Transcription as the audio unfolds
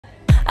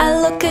I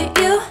look at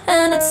you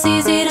and it's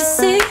easy to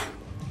see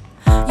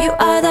you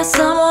are that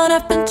someone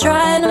I've been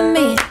trying to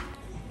meet.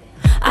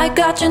 I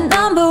got your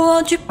number,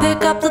 won't you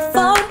pick up the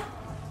phone?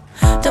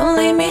 Don't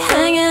leave me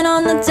hanging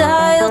on the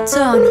dial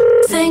tone.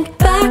 Think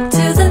back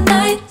to the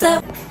night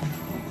that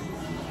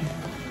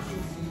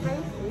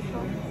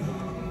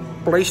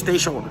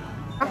PlayStation.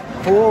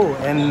 Oh,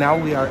 and now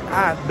we are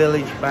at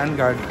Village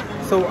Vanguard.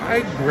 So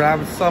I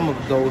grabbed some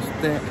of those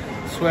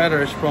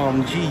sweaters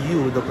from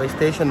GU, the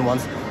PlayStation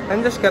ones.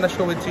 I'm just gonna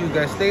show it to you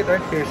guys later.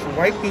 Here's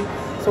Wifey.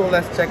 So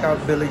let's check out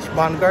Village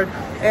Vanguard.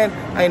 And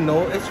I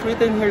know it's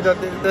written here that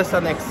it is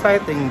an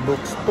exciting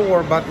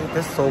bookstore, but it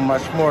is so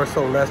much more.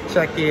 So let's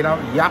check it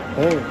out.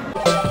 Yahoo!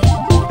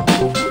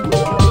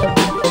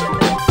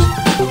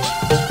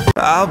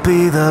 I'll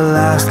be the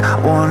last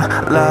one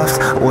left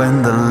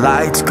when the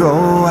lights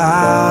go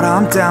out.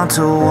 I'm down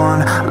to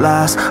one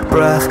last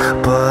breath,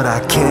 but I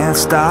can't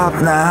stop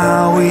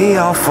now. We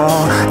all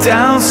fall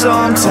down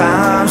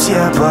sometimes,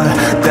 yeah, but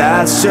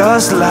that's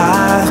just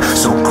life.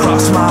 So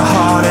cross my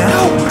heart and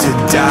hope to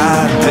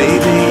die.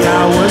 Baby,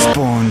 I was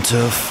born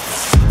to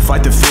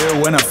fight the fear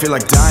when I feel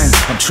like dying.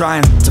 I'm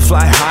trying to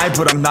fly high,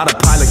 but I'm not a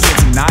pilot, can't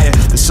deny it.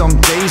 There's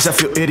some days I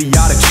feel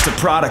idiotic, just a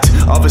product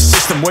of a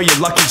system where you're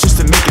lucky just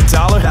to make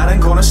 $1. That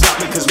ain't gonna stop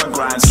me cause my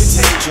grind's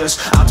contagious.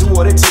 I'll do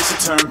what it takes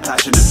to turn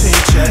passion to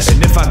paychecks.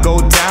 And if I go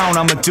down,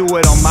 I'ma do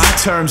it on my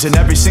terms. And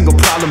every single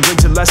problem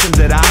brings a lesson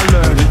that I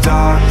learned. The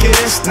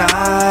darkest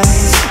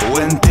nights,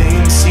 when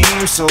things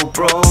seem so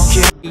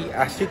broken.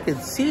 As you can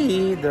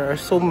see, there are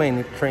so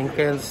many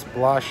trinkets,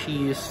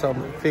 plushies,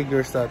 some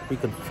figures that we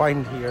could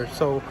find here.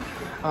 So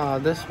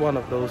this is one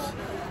of those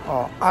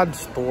odd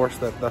stores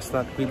that does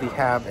not really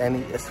have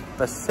any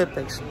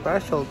specific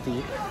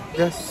specialty,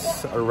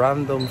 just a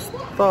random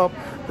stuff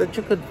that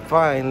you could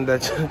find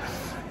that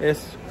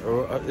is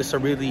a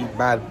really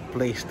bad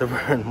place to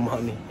earn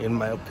money, in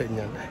my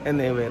opinion.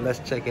 Anyway, let's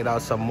check it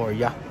out some more.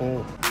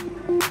 Yahoo!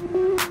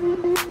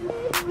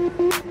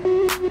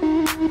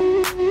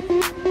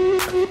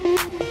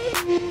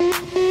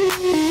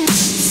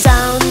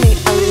 sound the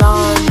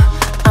alarm.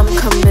 I'm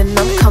coming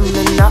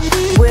up.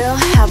 We'll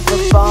have a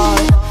ball.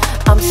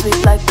 I'm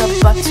sweet like a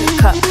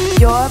buttercup.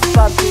 You're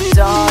Barbie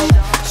doll.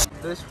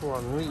 This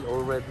one, we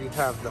already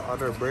have the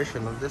other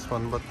version of this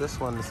one, but this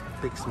one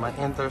piques my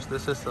interest.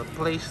 This is a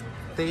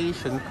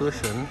PlayStation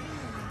cushion.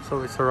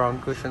 So it's a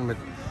round cushion with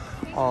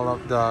all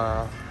of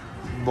the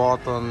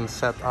buttons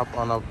set up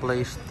on a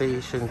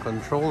PlayStation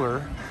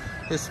controller.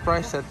 It's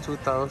priced at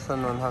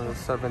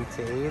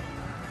 $2,178.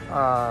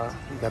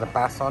 Gotta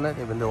pass on it,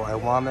 even though I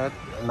want it.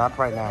 Not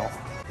right now.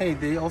 Hey,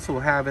 they also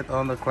have it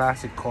on the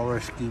classic color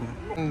scheme.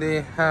 And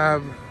they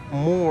have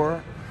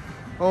more.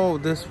 Oh,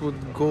 this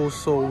would go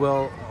so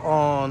well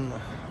on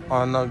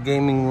a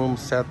gaming room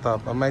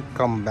setup. I might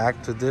come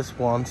back to this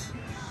once.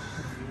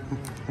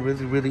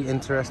 Really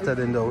interested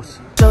in those.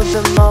 Show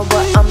them all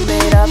what I'm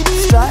made of.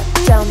 Strut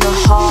down the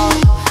hall.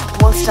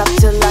 Won't stop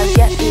till I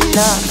get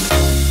enough.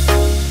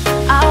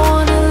 I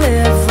wanna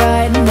live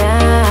right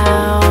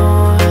now.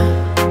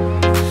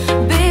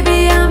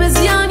 Baby, I'm as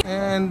young.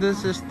 And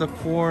this is the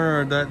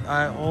corner that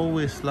I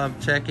always love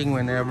checking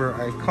whenever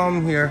I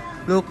come here.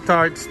 Look,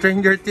 Tart,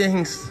 Stranger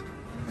Things.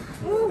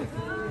 Ooh.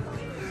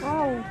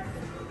 Wow.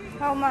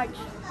 How much?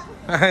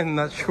 I'm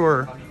not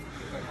sure.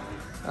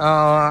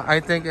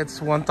 I think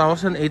it's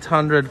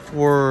 1,800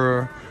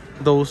 for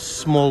those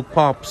small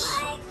pops.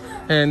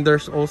 And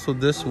there's also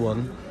this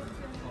one,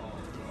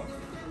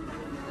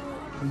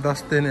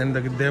 Dustin and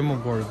the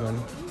Demogorgon.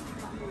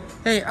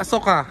 Hey,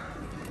 Ahsoka!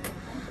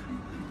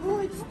 Oh,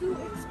 it's too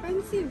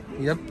expensive.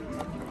 Yep,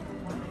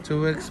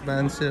 too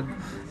expensive.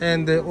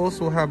 And they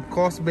also have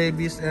Cos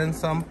Babies and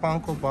some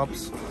Funko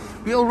Pops.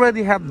 We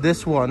already have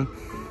this one.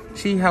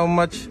 See how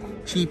much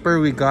cheaper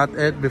we got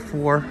it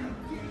before.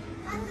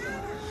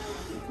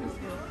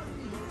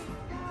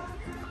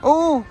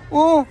 Oh,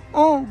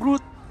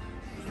 Groot.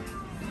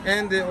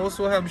 And they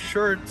also have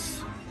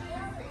shirts.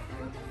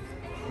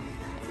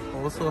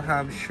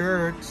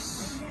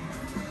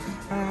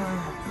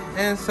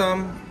 And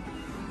some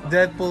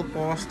Deadpool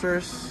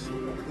posters.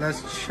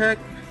 Let's check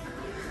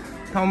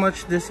how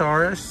much these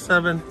are.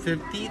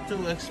 $7.50,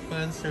 too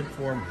expensive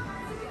for me.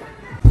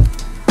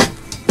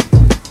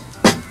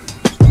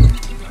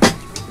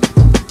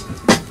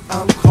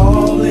 I'm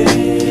calling,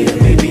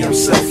 maybe I'm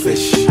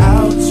selfish.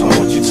 I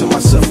want you to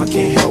myself, I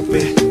can't help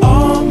it.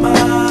 All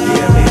mine,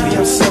 yeah, maybe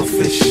I'm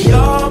selfish.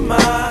 You're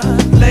my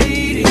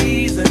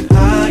ladies and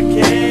I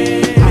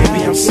can't.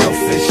 Maybe I'm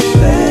selfish.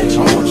 I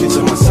want you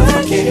to myself,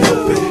 I can't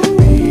help it.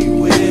 Be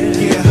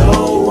with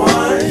no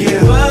one,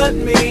 yeah, but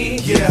me,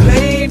 yeah,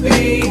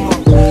 baby.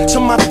 To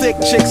my thick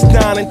chicks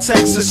down in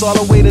Texas, all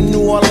the way to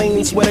New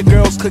Orleans, where the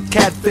girls could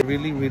catfish.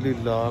 Really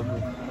love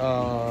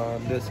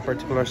this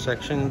particular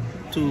section.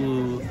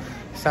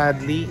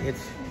 Sadly,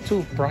 it's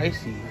too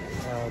pricey.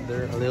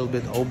 They're a little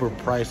bit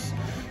overpriced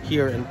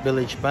here in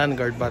Village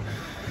Vanguard, but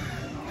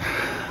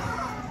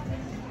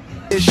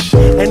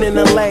and in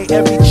LA,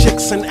 every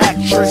chick's an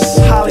actress.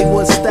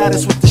 Hollywood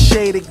status with the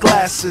shaded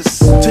glasses.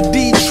 To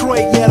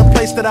Detroit, yeah, the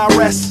place that I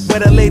rest, where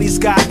the ladies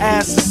got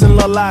asses and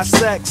love live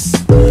sex.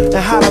 And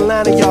hot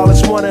Atlanta, y'all,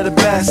 is one of the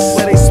best,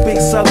 where they speak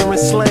southern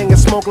slang and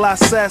smoke la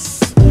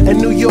cess. And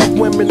New York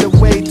women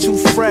are way too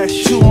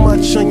fresh. Too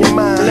much on your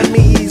mind, let me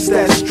ease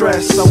that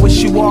stress. I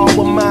wish you all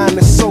were mine,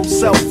 it's so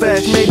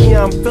selfish. Maybe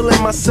I'm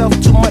feeling myself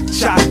too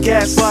much, I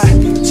guess. But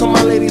to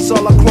my ladies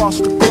all across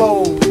the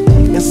globe,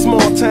 in small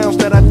towns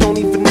that I don't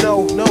even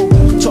know,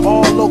 to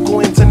all local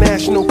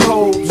international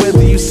codes.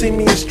 Whether you see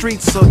me in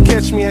streets or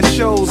catch me at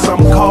shows, I'm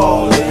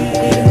calling,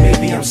 and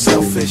maybe I'm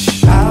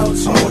selfish. I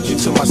want you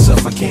to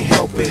myself, I can't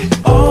help it.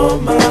 Oh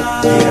my,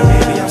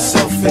 yeah, maybe I'm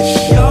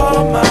selfish.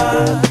 You're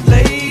my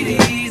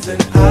ladies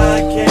and I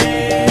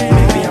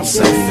can't. Maybe I'm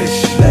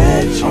selfish.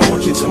 I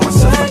want you to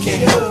myself, I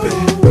can't help it.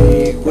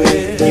 Be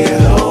with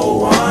no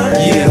one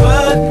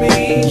but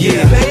me,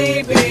 yeah,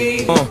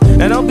 baby.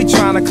 And don't be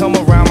trying to come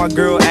around my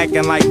girl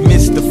acting like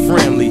Mr.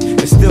 Friendly.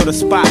 It's still the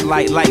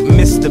spotlight like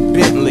Mr.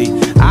 Bentley.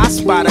 I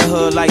spotted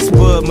her like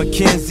Spud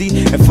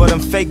McKenzie, and for them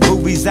fake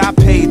boobies I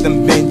paid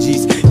them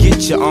Benjis.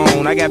 Get your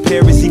own. I got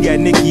Paris, he got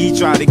Nikki, he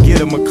tried to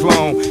get him a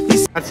clone.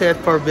 That's it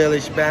for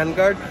Village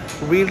Vanguard.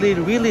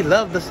 Really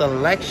love the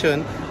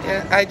selection.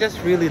 I just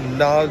really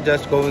love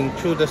just going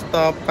through the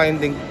stuff,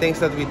 finding things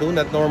that we do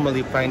not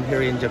normally find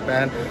here in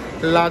Japan.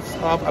 Lots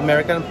of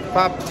American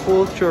pop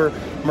culture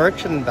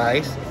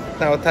merchandise.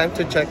 Now time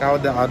to check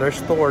out the other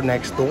store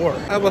next door.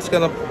 I was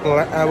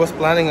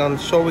planning on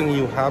showing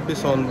you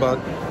Habison, but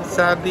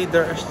sadly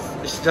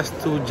it's just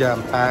too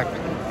jam-packed,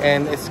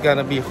 and it's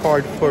gonna be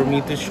hard for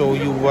me to show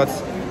you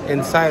what's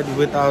inside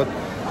without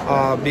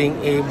being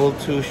able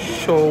to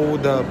show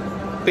the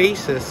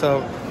faces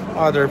of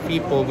other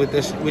people,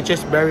 which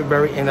is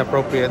very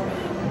inappropriate.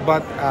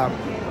 But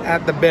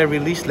at the very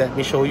least, let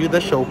me show you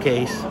the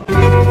showcase.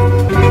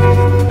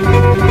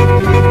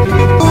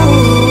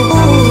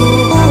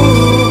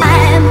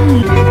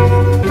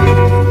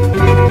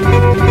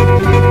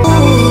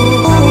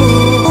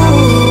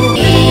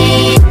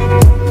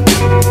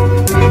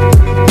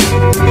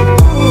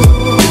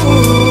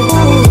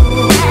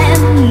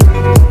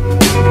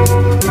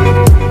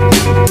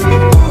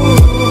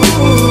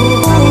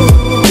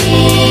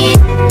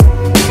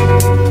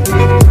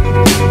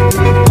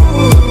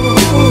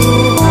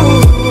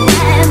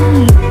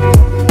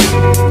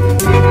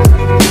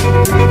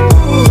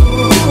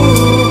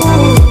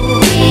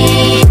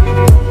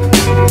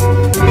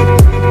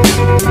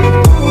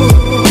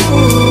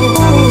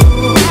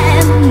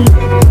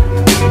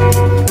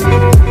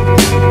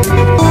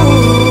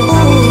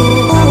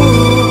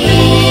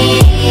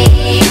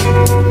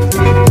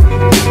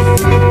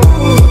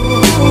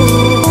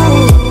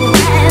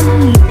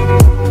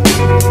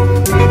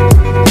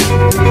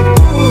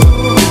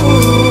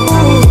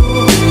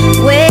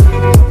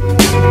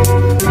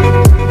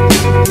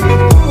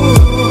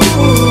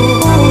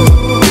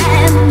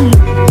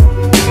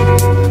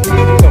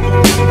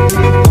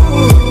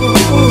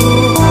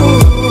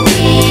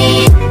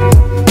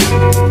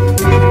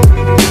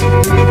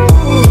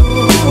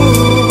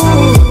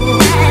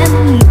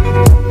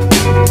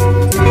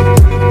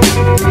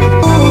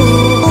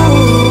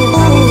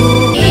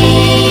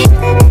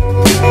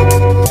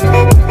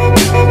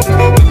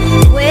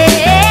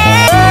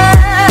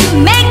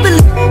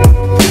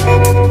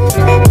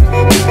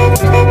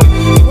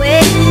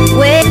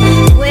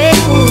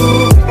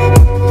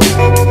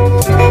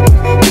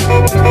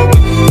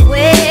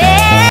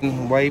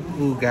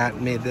 Who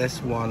got me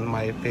this one,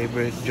 my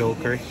favorite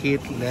Joker,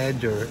 Heath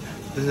Ledger.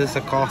 This is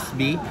a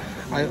Cosby.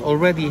 I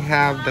already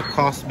have the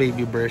Cos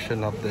Baby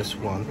version of this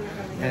one,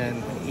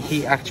 and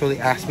he actually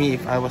asked me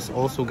if I was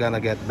also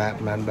gonna get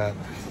Batman, but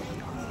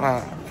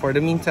for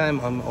the meantime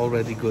I'm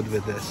already good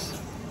with this.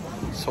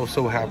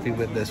 So happy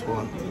with this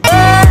one.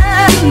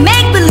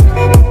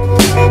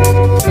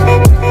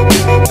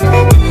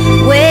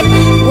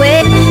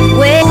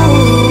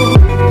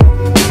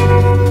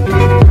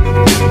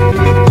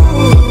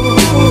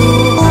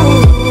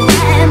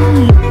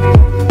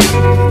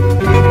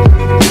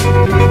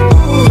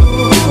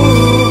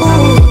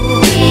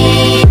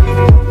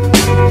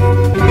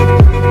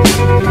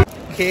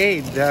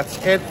 Okay, that's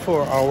it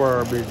for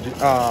our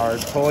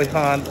toy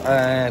hunt,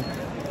 and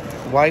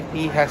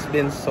YP has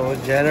been so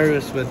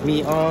generous with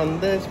me on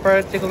this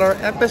particular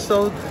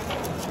episode.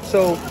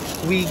 So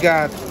we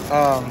got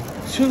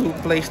 2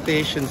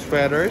 PlayStation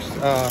sweaters.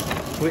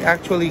 We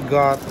actually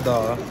got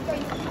the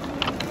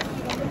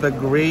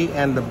gray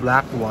and the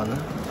black one,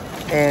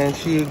 and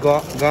she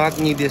got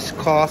me this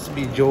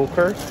Cosby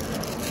Joker,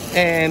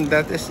 and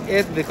that is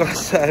it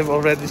because I've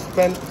already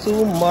spent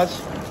too much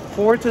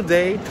for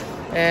today,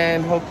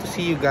 and hope to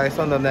see you guys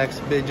on the next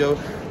video.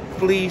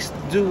 Please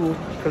do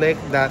click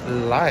that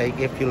like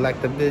if you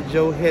like the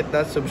video, hit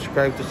that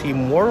subscribe to see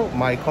more of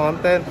my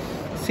content.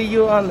 See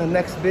you on the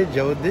next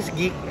video. This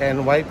Geek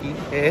and YP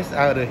is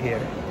out of here.